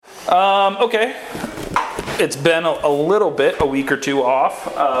Okay. It's been a little bit, a week or two off.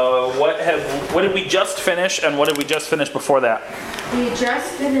 What did we just finish, and what did we just finish before that? We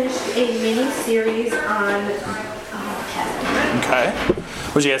just finished a mini-series on Kevin. Okay.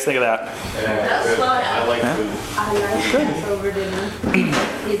 What did you guys think of that? That's fun. I like food. I like Passover dinner.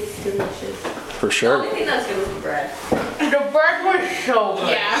 It's delicious. For The sure. only thing that was good was the bread. The bread was so good.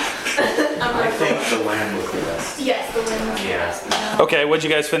 Yeah. I think the lamb was the best. Yes, the one was Yeah. Okay, what did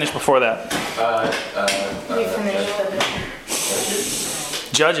you guys finish before that? we finished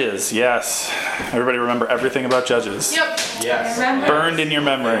the Judges, yes. Everybody remember everything about Judges? Yep. Yes. Remember? Burned in your I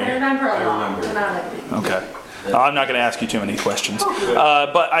memory. remember a I lot, remember. but not everything. Okay. I'm not going to ask you too many questions.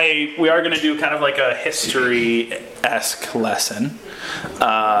 But we are going to do kind of like a history-esque lesson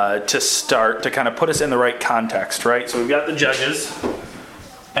to start, to kind of put us in the right context, right? So we've got the Judges,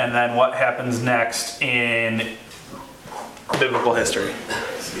 and then what happens next in biblical history.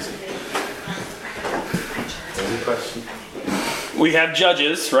 Excuse me. Any question? We have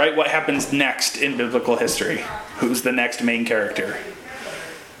Judges, right? What happens next in biblical history? Who's the next main character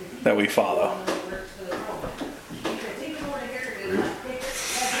that we follow?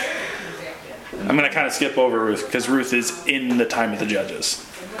 I'm going to kind of skip over Ruth because Ruth is in the time of the Judges.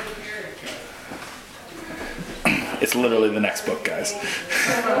 It's literally the next book, guys.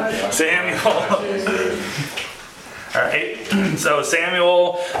 Samuel. All right. So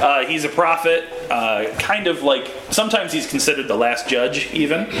Samuel, he's a prophet, kind of like, sometimes he's considered the last judge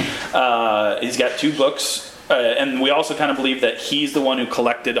even. He's got 2 books. And we also kind of believe that he's the one who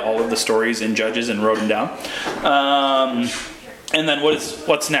collected all of the stories in Judges and wrote them down. And then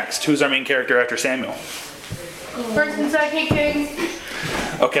what's next? Who's our main character after Samuel? First and Second Kings.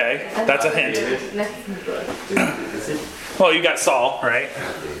 Okay, that's a hint. Is it? Well, you got Saul, right?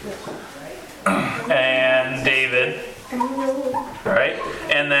 And David, right?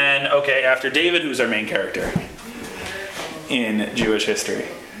 And then, okay, after David, who's our main character in Jewish history?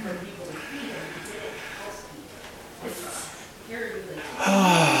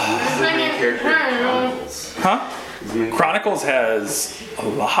 Main character in Chronicles. Huh? Chronicles has a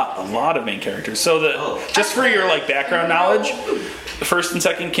lot of main characters. So just for your like background knowledge, First and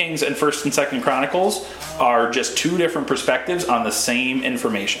Second Kings and First and Second Chronicles are just 2 different perspectives on the same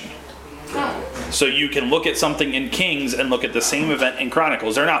information. So you can look at something in Kings and look at the same event in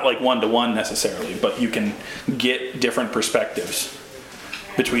Chronicles. They're not like 1-to-1 necessarily, but you can get different perspectives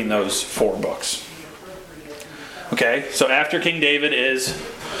between those 4 books. Okay, so after King David is...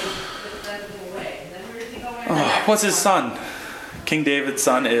 what's his son? King David's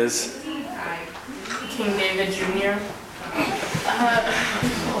son is... King David Jr.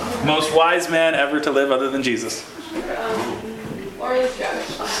 Most wise man ever to live other than Jesus. Or the judge.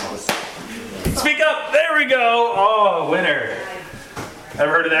 Speak up! There we go! Oh, winner.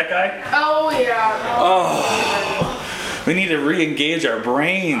 Ever heard of that guy? Oh, yeah. Oh, we need to re-engage our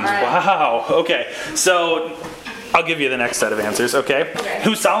brains. Right. Wow. Okay, so I'll give you the next set of answers, okay?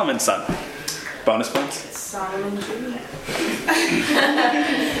 Who's Solomon's son? Bonus points. Solomon Jr.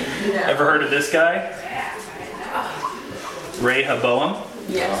 Ever heard of this guy? Rehoboam?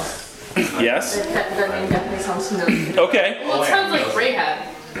 Yes. Yes? The name definitely sounds familiar. Okay. Well, it sounds like Rahab.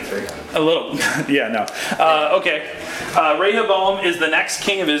 A little. Yeah, no. Okay. Rehoboam is the next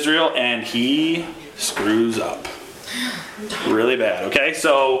king of Israel, and he screws up. Really bad, okay?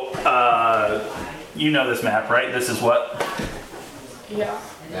 So, you know this map, right? This is what? Yeah.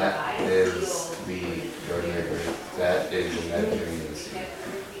 That is the Jordan River. That is the Mediterranean Sea.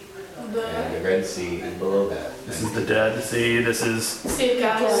 And the Red Sea is below that. This is the Dead Sea. This is Sea of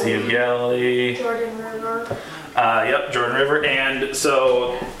Galilee. Sea of Galilee. Jordan River. Yep, Jordan River. And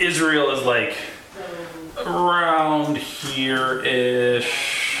so Israel is like around here-ish.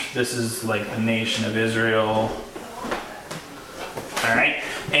 This is like the nation of Israel. All right.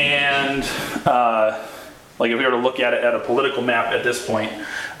 And like if we were to look at it at a political map at this point,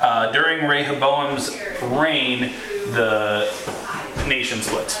 during Rehoboam's reign, the nation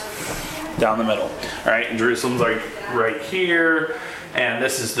splits down the middle. All right, and Jerusalem's like right here, and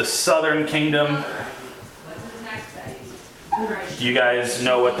this is the southern kingdom. Do you guys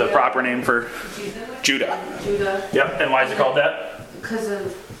know what the proper name for Judah? Judah. Yep, and why is it called that? Because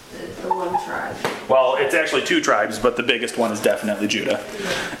of the one tribe. Well, it's actually 2 tribes, but the biggest one is definitely Judah.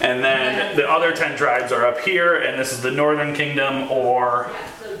 And then the other 10 tribes are up here, and this is the northern kingdom, or...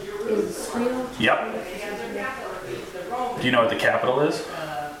 Israel. Yep. Do you know what the capital is?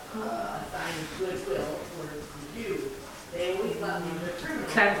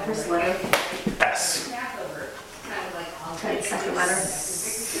 Can I have the first letter? S. Okay, the second letter.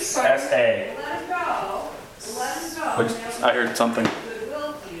 S-A. I heard something.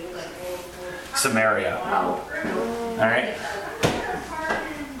 Samaria. Oh. Alright?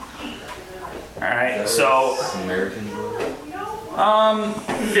 Alright, so Samaritan book.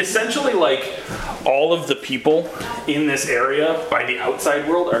 essentially, like, all of the people in this area by the outside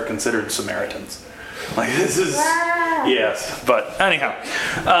world are considered Samaritans. Like, this is, yes, but anyhow.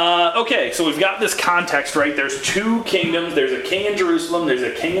 Okay, so we've got this context, right? There's two kingdoms. There's a king in Jerusalem, there's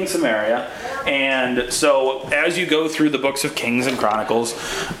a king in Samaria. And so as you go through the books of Kings and Chronicles,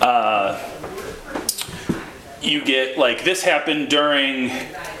 you get, like, this happened during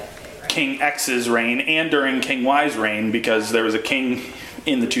King X's reign and during King Y's reign, because there was a king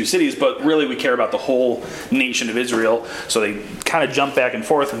in the two cities, but really we care about the whole nation of Israel, so they kind of jump back and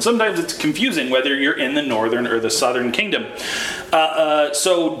forth, and sometimes it's confusing whether you're in the northern or the southern kingdom.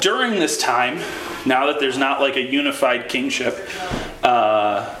 So during this time, now that there's not like a unified kingship,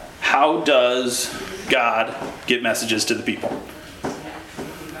 how does God get messages to the people?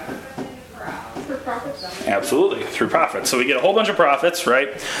 For prophets. Absolutely, through prophets. So we get a whole bunch of prophets,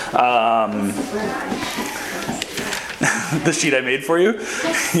 right? The sheet I made for you?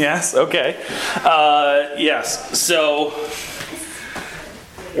 Yes, okay. Yes, so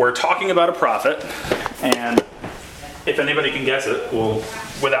we're talking about a prophet, and if anybody can guess it, well,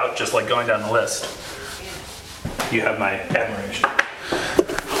 without just like going down the list, you have my admiration.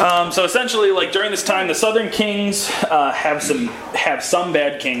 So essentially, like during this time, the southern kings have some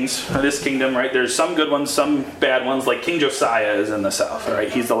bad kings. This kingdom, right? There's some good ones, some bad ones. Like King Josiah is in the south,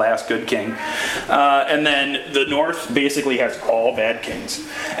 right? He's the last good king. And then the north basically has all bad kings.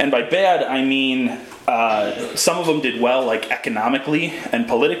 And by bad, I mean some of them did well, like economically and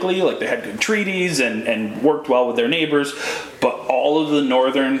politically, like they had good treaties and worked well with their neighbors. But all of the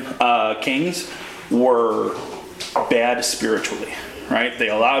northern kings were bad spiritually. Right? They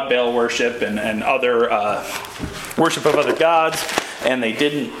allowed Baal worship and other worship of other gods, and they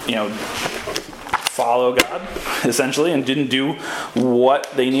didn't, follow God, essentially, and didn't do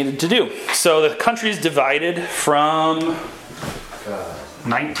what they needed to do. So the country's divided from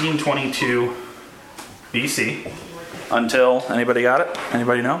 1922 BC until, anybody got it?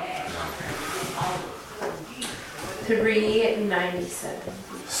 Anybody know? 397.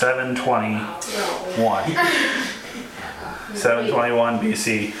 721. 721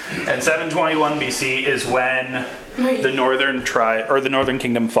 BC. And 721 BC is when the northern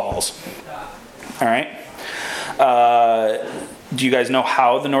kingdom falls. All right. Do you guys know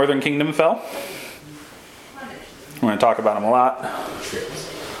how the northern kingdom fell? We're going to talk about them a lot.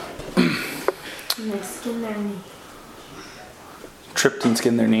 Tripped and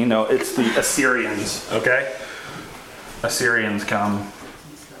skinned their knee? No, it's the Assyrians. Okay. Assyrians come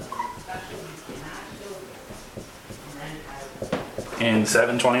in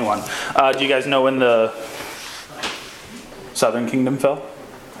 721. Do you guys know when the southern kingdom fell?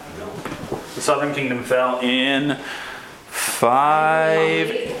 The southern kingdom fell in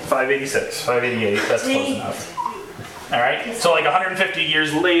 586, 588. That's close enough. All right. So like 150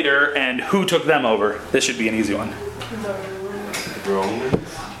 years later, and who took them over? This should be an easy one.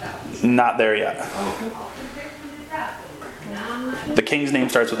 Romans? Not there yet. The king's name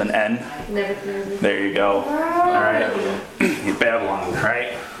starts with an N. There you go. All right. Babylon,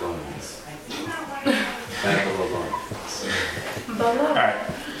 right? All right.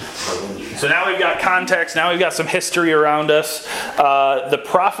 So now we've got context. Now we've got some history around us. The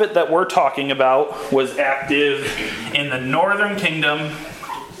prophet that we're talking about was active in the northern kingdom.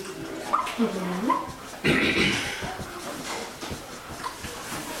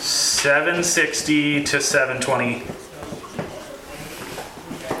 760 to 720.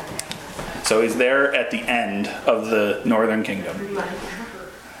 So he's there at the end of the northern kingdom.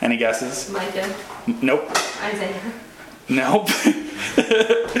 Any guesses? Micah. Nope. Isaiah. Nope.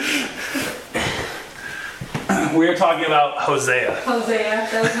 We're talking about Hosea. Hosea.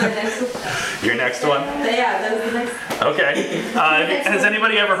 That was my next one. Your next one? Yeah, that was the next one. Okay. Has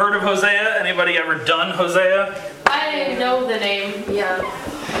anybody ever heard of Hosea? Anybody ever done Hosea? I know the name. Yeah.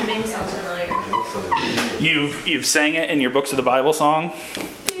 The name sounds familiar. You've sang it in your books of the Bible song?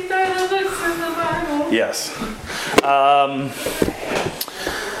 These are the books in the Bible. Yes.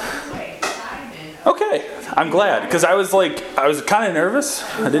 Okay, I'm glad, because I was kind of nervous.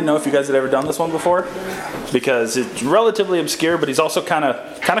 I didn't know if you guys had ever done this one before, because it's relatively obscure, but he's also kind of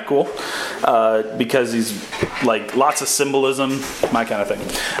cool, because he's like lots of symbolism, my kind of thing.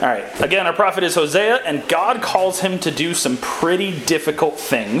 All right. Again, our prophet is Hosea, and God calls him to do some pretty difficult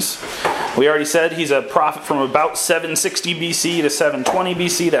things. We already said he's a prophet from about 760 BC to 720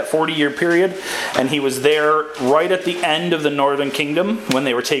 BC, that 40-year period. And he was there right at the end of the northern kingdom when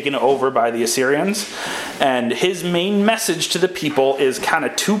they were taken over by the Assyrians. And his main message to the people is kind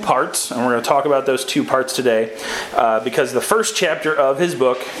of two parts. And we're going to talk about those two parts today. Because the first chapter of his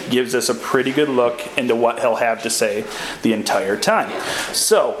book gives us a pretty good look into what he'll have to say the entire time.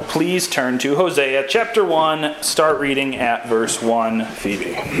 So, please turn to Hosea chapter 1. Start reading at verse 1,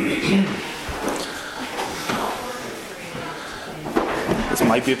 Phoebe. This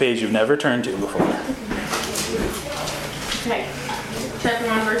might be a page you've never turned to before. Okay. Chapter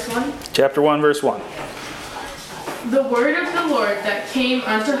 1, verse 1. Chapter 1, verse 1. The word of the Lord that came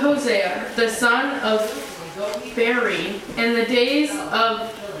unto Hosea, the son of Beri, in the days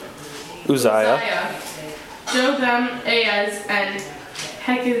of Uzziah, Jotham, Ahaz, and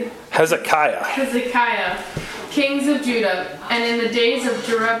Hezekiah, kings of Judah, and in the days of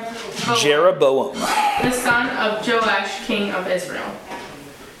Jeroboam. the son of Joash, king of Israel.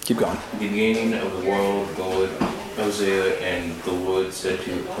 Keep going. Beginning of the world, God, Hosea, and the Lord said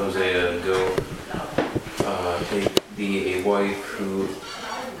to Hosea, Go, take thee a wife who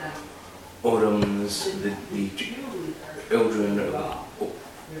Odoms, the children of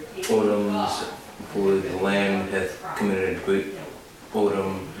Odoms, for the land hath committed great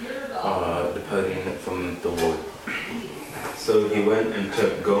Odom, departing from the Lord. So he went and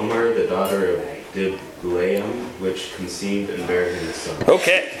took Gomer, the daughter of Diblaim, which conceived and bare him a son.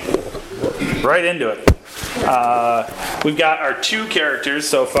 Okay. Right into it. We've got our two characters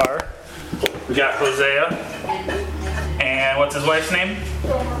so far. We've got Hosea. And what's his wife's name?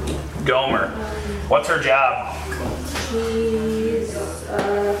 Gomer. What's her job?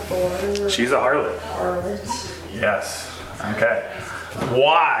 She's a harlot. Yes. Okay.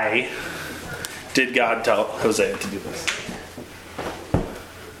 Why did God tell Hosea to do this?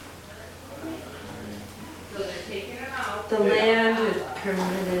 The land had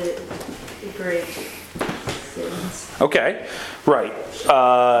committed great sins. Okay. Right.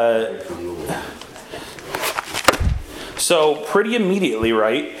 So pretty immediately,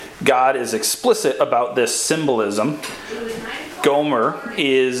 right, God is explicit about this symbolism. Gomer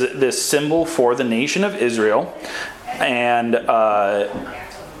is this symbol for the nation of Israel, and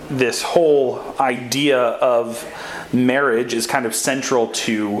this whole idea of marriage is kind of central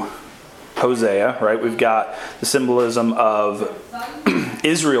to Hosea, right? We've got the symbolism of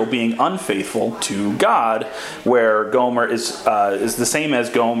Israel being unfaithful to God, where Gomer is the same as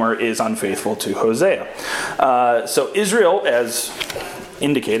Gomer is unfaithful to Hosea. So Israel, as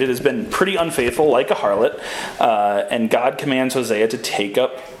indicated, has been pretty unfaithful, like a harlot, and God commands Hosea to take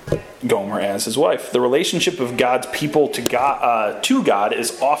up Gomer as his wife. The relationship of God's people to God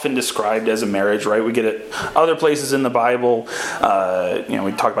is often described as a marriage, right? We get it other places in the Bible.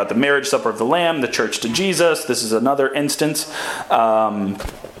 We talk about the marriage supper of the Lamb, the church to Jesus. This is another instance.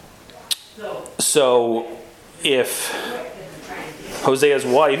 So if Hosea's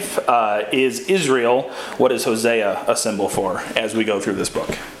wife is Israel, what is Hosea a symbol for as we go through this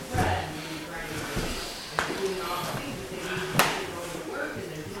book?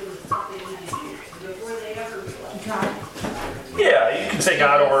 Yeah, you can say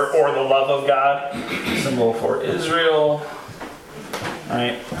God or the love of God. Symbol for Israel.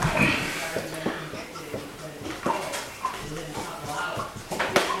 Right.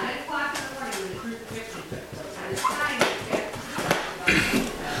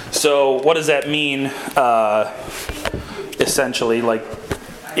 So what does that mean, essentially, like,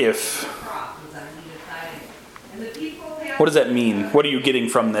 what does that mean? What are you getting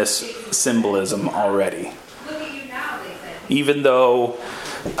from this symbolism already? Even though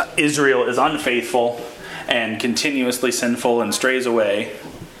Israel is unfaithful and continuously sinful and strays away.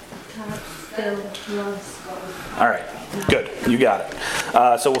 All right, good, you got it.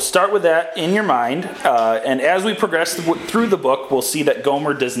 So we'll start with that in your mind, and as we progress through the book, we'll see that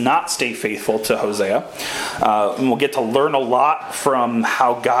Gomer does not stay faithful to Hosea, and we'll get to learn a lot from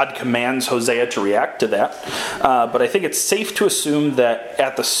how God commands Hosea to react to that. But I think it's safe to assume that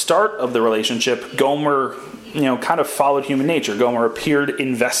at the start of the relationship, Gomer kind of followed human nature. Gomer appeared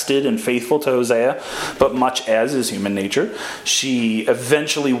invested and faithful to Hosea, but much as is human nature, she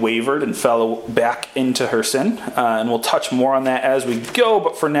eventually wavered and fell back into her sin. And we'll touch more on that as we go,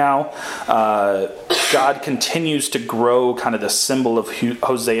 but for now, God continues to grow kind of the symbol of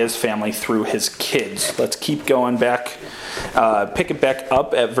Hosea's family through his kids. Let's keep going back. Pick it back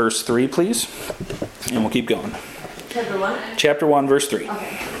up at verse 3, please. And we'll keep going. Chapter 1? Chapter 1, verse 3.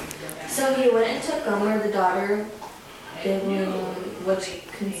 Okay. So he went and took Gomer, the daughter of Diblaim, which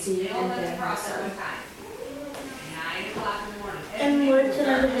conceived and bare him a son. And the Lord said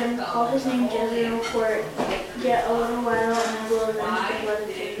unto him, Call his name Jezreel, for yet a little while, and I will avenge the blood of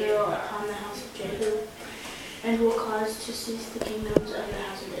Israel upon the house of Jehu, and will cause to cease the kingdoms of the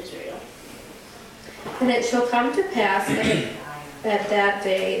house of Israel. And it shall come to pass at that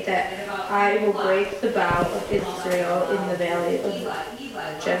day that I will break the bow of Israel in the valley of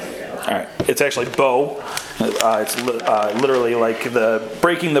Jezreel. All right, it's actually bow. It's literally like the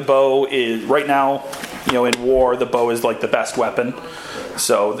breaking the bow is right now. In war, the bow is like the best weapon.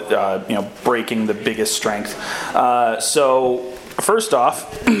 So breaking the biggest strength. So first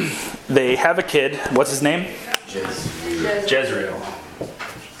off, they have a kid. What's his name? Jezreel.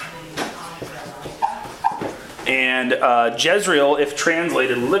 And Jezreel, if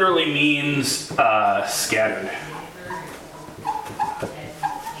translated, literally means scattered.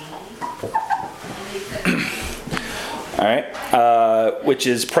 All right, which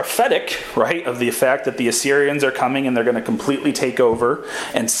is prophetic, right, of the fact that the Assyrians are coming and they're going to completely take over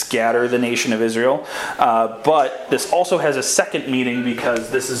and scatter the nation of Israel. But this also has a second meaning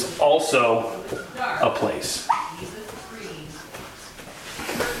because this is also a place.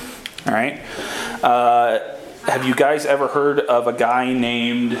 All right. Have you guys ever heard of a guy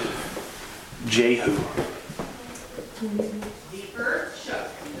named Jehu?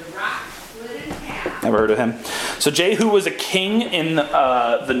 Never heard of him. So Jehu was a king in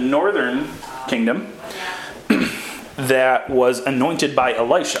the northern kingdom that was anointed by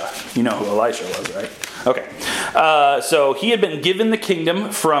Elisha. You know who Elisha was, right? Okay. So he had been given the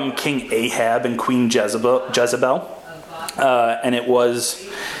kingdom from King Ahab and Queen Jezebel. And it was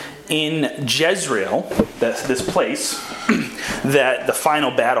in Jezreel, this place, that the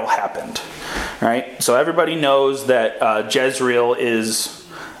final battle happened. Right? So everybody knows that Jezreel is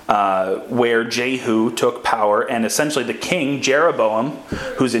where Jehu took power, and essentially the king, Jeroboam,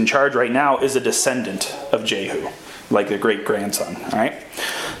 who's in charge right now, is a descendant of Jehu, like the great-grandson. All right?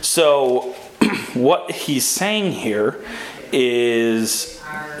 So what he's saying here is,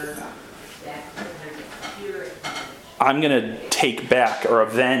 I'm going to take back or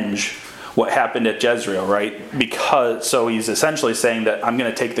avenge what happened at Jezreel, right? So he's essentially saying that I'm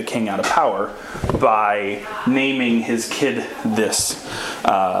going to take the king out of power by naming his kid this.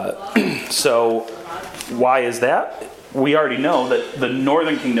 So why is that? We already know that the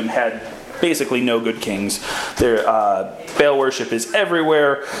northern kingdom had basically no good kings. Baal worship is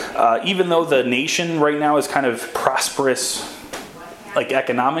everywhere. Even though the nation right now is kind of prosperous, like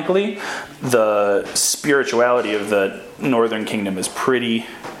economically, the spirituality of the northern kingdom is pretty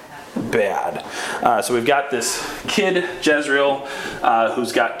bad. So we've got this kid, Jezreel,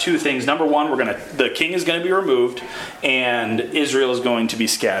 who's got two things. Number one, the king is going to be removed, and Israel is going to be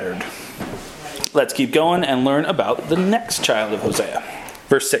scattered. Let's keep going and learn about the next child of Hosea.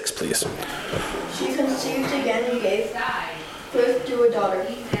 Verse 6, please. She conceived again and gave birth to a daughter.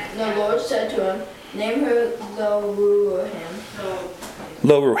 The Lord said to him, Name her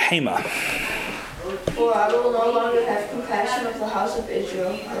Lo-Ruhamah. For I will no longer have compassion of the house of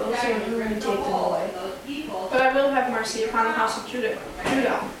Israel. I will certainly take them away. But I will have mercy upon the house of Judah, and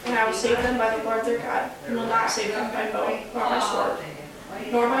I will save them by the Lord their God, and will not save them by bow, nor by sword,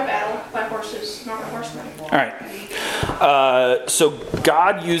 nor by battle, by horses, nor by horsemen. All right. So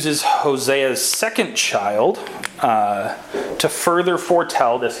God uses Hosea's second child to further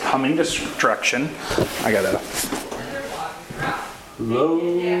foretell this coming destruction. I gotta.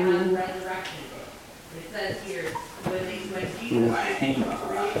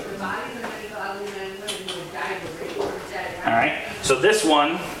 Alright, so this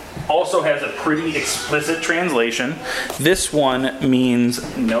one also has a pretty explicit translation. This one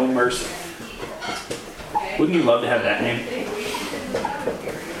means no mercy. Wouldn't you love to have that name?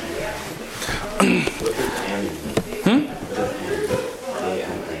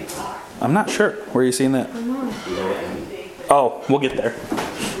 I'm not sure. Where are you seeing that? Oh, we'll get there.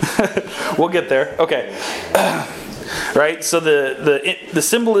 We'll get there. Okay. Right? So the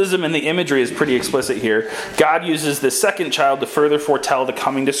symbolism and the imagery is pretty explicit here. God uses the second child to further foretell the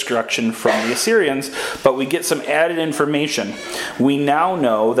coming destruction from the Assyrians, but we get some added information. We now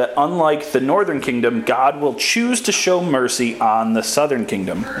know that unlike the northern kingdom, God will choose to show mercy on the southern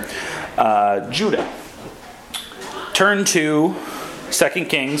kingdom, Judah. Turn to 2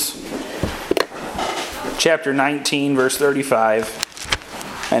 Kings chapter 19, verse 35.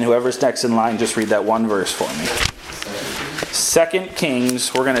 And whoever's next in line, just read that one verse for me. 2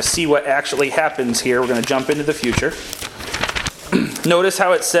 Kings, we're going to see what actually happens here. We're going to jump into the future. Notice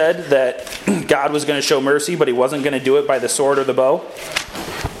how it said that God was going to show mercy, but he wasn't going to do it by the sword or the bow.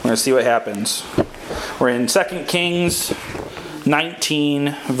 We're going to see what happens. We're in 2 Kings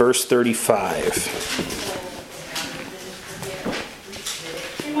 19, verse 35.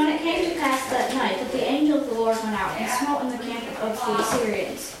 And when it came to pass that night that the angel of the Lord went out and smote in the camp of the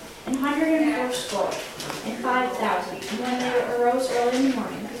Assyrians, 180 and 5,000. And when they arose early in the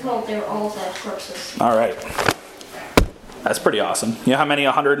morning, behold, they were all dead corpses. All right. That's pretty awesome. You know how many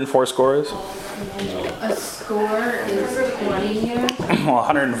 104 score is? A score is 20 here. Well,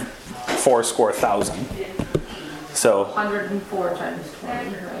 104 score 1,000. So, 104 times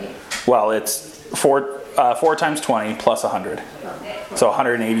 20, right? well, it's 4 times 20 plus 100. So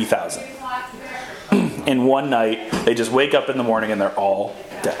 180,000. In one night, they just wake up in the morning and they're all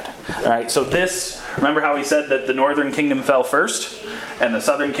dead. All right, so this, remember how he said that the northern kingdom fell first and the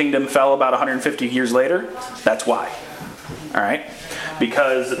southern kingdom fell about 150 years later? That's why. All right,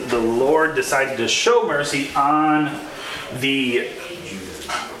 because the Lord decided to show mercy on the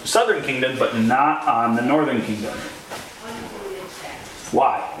southern kingdom, but not on the northern kingdom.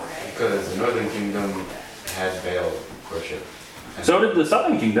 Why? Because the northern kingdom had Baal worship. So did the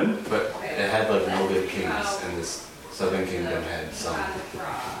southern kingdom. But it had like no good kings, and this southern kingdom had some, like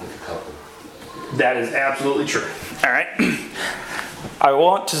a couple. That is absolutely true. All right. I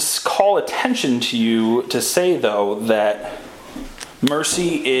want to call attention to you to say, though, that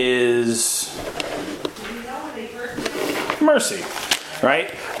mercy is mercy,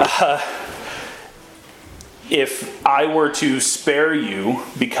 right? If I were to spare you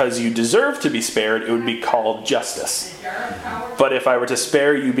because you deserve to be spared, it would be called justice. But if I were to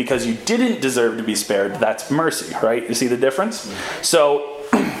spare you because you didn't deserve to be spared, that's mercy, right? You see the difference? So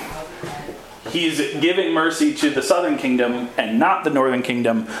he's giving mercy to the southern kingdom and not the northern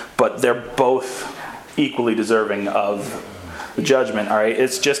kingdom, but they're both equally deserving of the judgment. All right,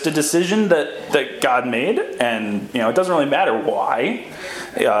 it's just a decision that God made, and it doesn't really matter why.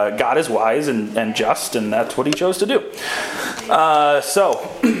 God is wise and just, and that's what he chose to do. So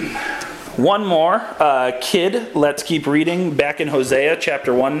one more kid. Let's keep reading back in Hosea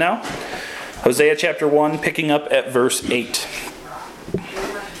chapter 1 now. Hosea chapter 1, picking up at verse 8.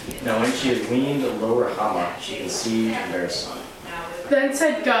 Now when she had weaned Lower Hama, she conceived and bare a son. Then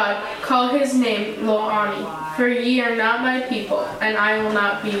said God, call his name Lo-Ami, for ye are not my people, and I will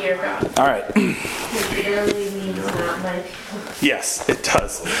not be your God. All right. It literally means not my people. Yes, it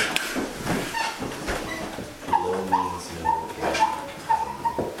does. Low means no.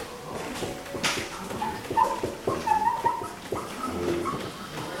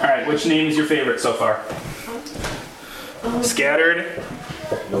 All right, which name is your favorite so far? Scattered,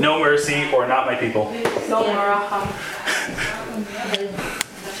 no mercy, or not my people?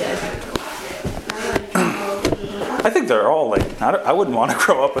 I think they're all like, I wouldn't want to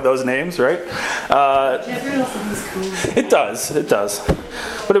grow up with those names, right? It does.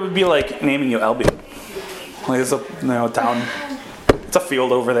 But it would be like naming you Albion. Like it's a town, it's a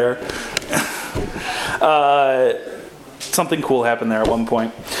field over there. Something cool happened there at one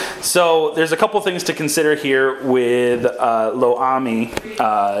point. So there's a couple things to consider here with Lo-Ami,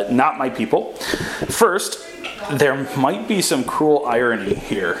 not my people. First, there might be some cruel irony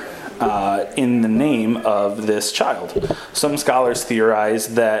here in the name of this child. Some scholars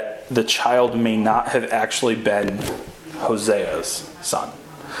theorize that the child may not have actually been Hosea's son.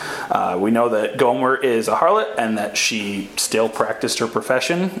 We know that Gomer is a harlot and that she still practiced her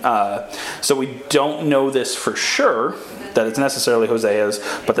profession. So we don't know this for sure, that it's necessarily Hosea's,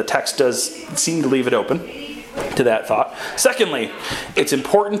 but the text does seem to leave it open to that thought. Secondly, it's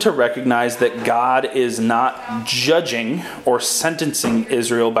important to recognize that God is not judging or sentencing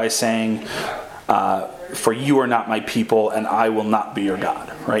Israel by saying, for you are not my people and I will not be your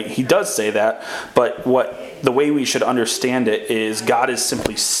God, right? He does say that, but the way we should understand it is God is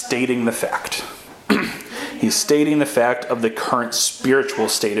simply stating the fact. He's stating the fact of the current spiritual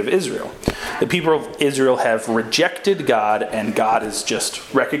state of Israel. The people of Israel have rejected God, and God is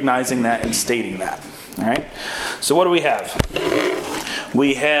just recognizing that and stating that. All right? So what do we have?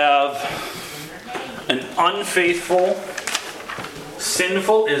 We have an unfaithful,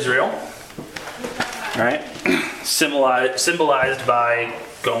 sinful Israel. All right? Symbolized by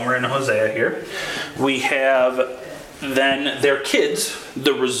Gomer and Hosea here. We have then their kids,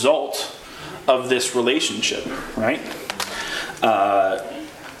 the result of this relationship, right?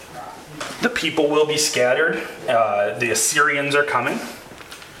 The people will be scattered. The Assyrians are coming.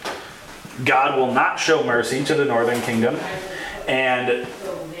 God will not show mercy to the northern kingdom. And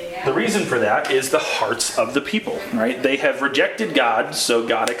the reason for that is the hearts of the people, right? They have rejected God, so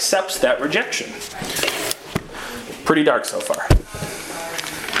God accepts that rejection. Pretty dark so far.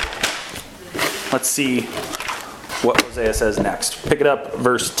 Let's see what Hosea says next. Pick it up,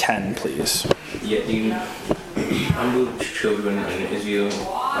 verse 10, please. Yet the unmoved children in Israel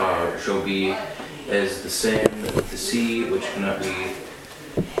shall be as the sand of the sea, which cannot be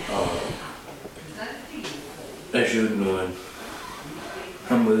assured nor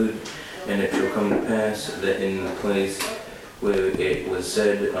unmoved. And it shall come to pass that in the place where it was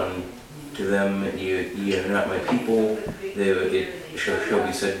said unto them, ye are not my people, there it shall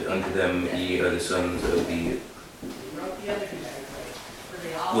be said unto them, ye are the sons of the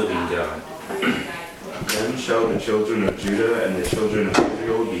living God. Then shall the children of Judah and the children of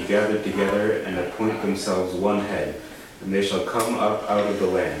Israel be gathered together and appoint themselves one head, and they shall come up out of the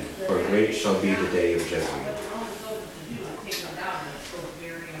land, for great shall be the day of judgment.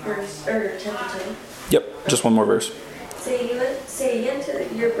 Verse, or chapter 2. Yep, just one more verse. Say ye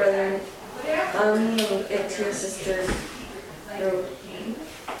unto your brethren, and to your sister,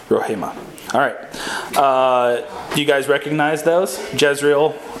 Rohema. All right. Do you guys recognize those?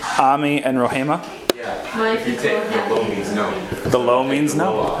 Jezreel, Ami, and Rohema? Yeah. My If you take the low means no. The low means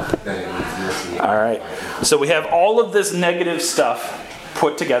no. Then it means mercy. All right. So we have all of this negative stuff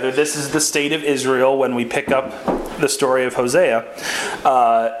put together. This is the state of Israel when we pick up the story of Hosea.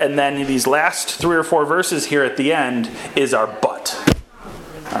 And then these last 3 or 4 verses here at the end is our but.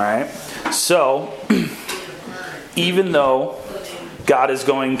 All right. So even though God is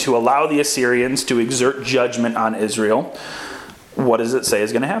going to allow the Assyrians to exert judgment on Israel, what does it say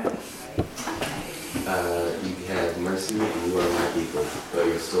is going to happen? You have mercy and you are my people, but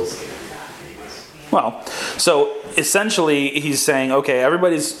you're still scared. Well, so essentially he's saying, okay,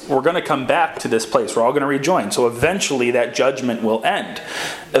 we're going to come back to this place. We're all going to rejoin. So eventually that judgment will end.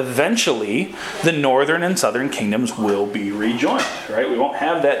 Eventually the northern and southern kingdoms will be rejoined, right? We won't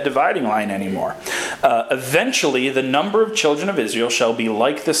have that dividing line anymore. Eventually the number of children of Israel shall be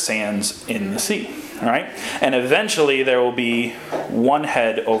like the sands in the sea, right? And eventually there will be one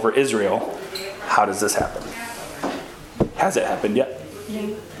head over Israel. How does this happen? Has it happened yet?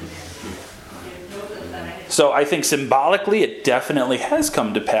 So I think symbolically it definitely has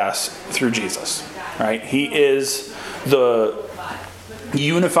come to pass through Jesus, right? He is the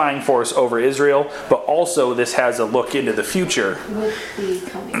unifying force over Israel, but also this has a look into the future,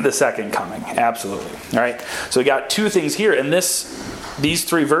 the second coming. Absolutely. All right. So we got 2 things here, and these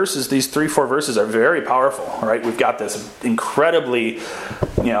 4 verses are very powerful. Right? We've got this incredibly,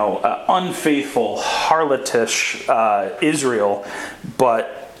 unfaithful, harlotish Israel,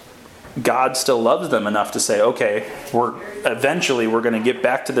 but God still loves them enough to say, okay, we're going to get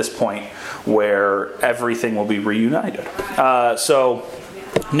back to this point where everything will be reunited. So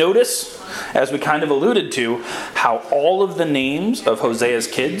notice, as we kind of alluded to, how all of the names of Hosea's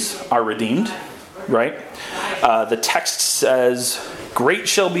kids are redeemed, right? The text says, great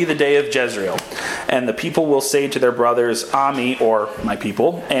shall be the day of Jezreel, and the people will say to their brothers, Ami, or my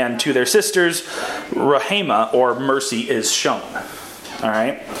people, and to their sisters, Rahema, or mercy is shown. All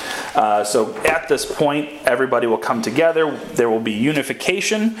right. So at this point, everybody will come together. There will be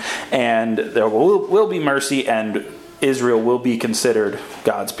unification, and there will be mercy, and Israel will be considered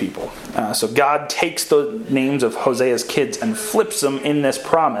God's people. So God takes the names of Hosea's kids and flips them in this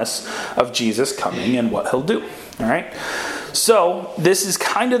promise of Jesus coming and what he'll do. All right. So this is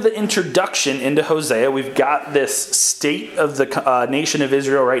kind of the introduction into Hosea. We've got this state of the nation of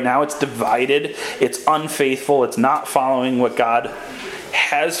Israel right now. It's divided. It's unfaithful. It's not following what God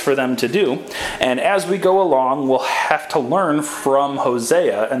has for them to do. And as we go along, we'll have to learn from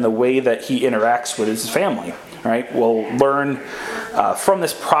Hosea and the way that he interacts with his family. Right? We'll learn from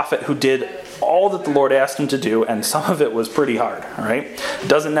this prophet who did all that the Lord asked him to do, and some of it was pretty hard. Right?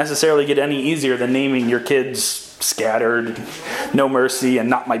 Doesn't necessarily get any easier than naming your kids scattered, no mercy, and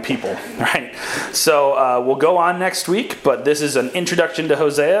not my people. Right? So we'll go on next week, but this is an introduction to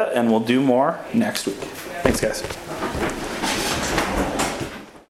Hosea, and we'll do more next week. Thanks, guys.